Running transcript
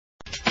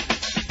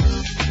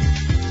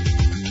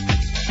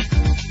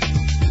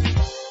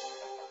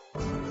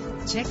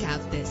Check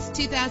out this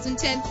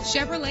 2010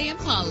 Chevrolet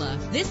Impala.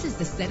 This is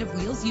the set of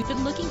wheels you've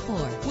been looking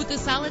for, with a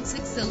solid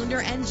 6-cylinder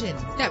engine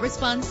that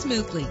responds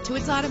smoothly to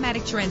its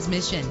automatic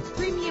transmission.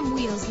 Premium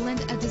wheels lend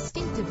a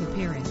distinctive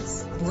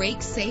appearance.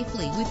 Brake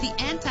safely with the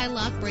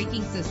anti-lock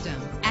braking system.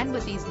 And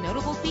with these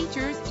notable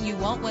features, you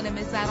won't want to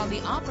miss out on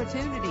the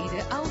opportunity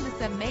to own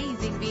this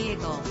amazing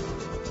vehicle.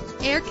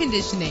 Air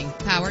conditioning,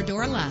 power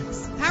door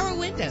locks, power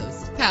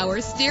windows,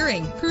 power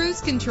steering, cruise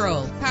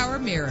control, power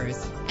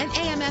mirrors, an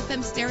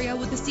AM/FM stereo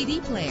with a CD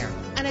player,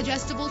 an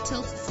adjustable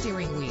tilt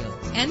steering wheel.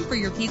 And for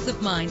your peace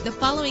of mind, the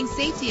following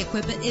safety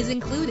equipment is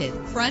included: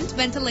 front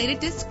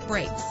ventilated disc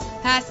brakes,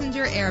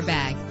 passenger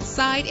airbag,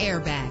 side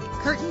airbag,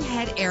 curtain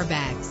head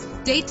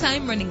airbags,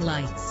 daytime running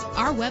lights.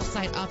 Our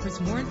website offers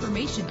more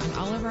information on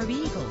all of our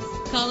vehicles.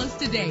 Call us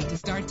today to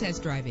start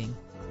test driving.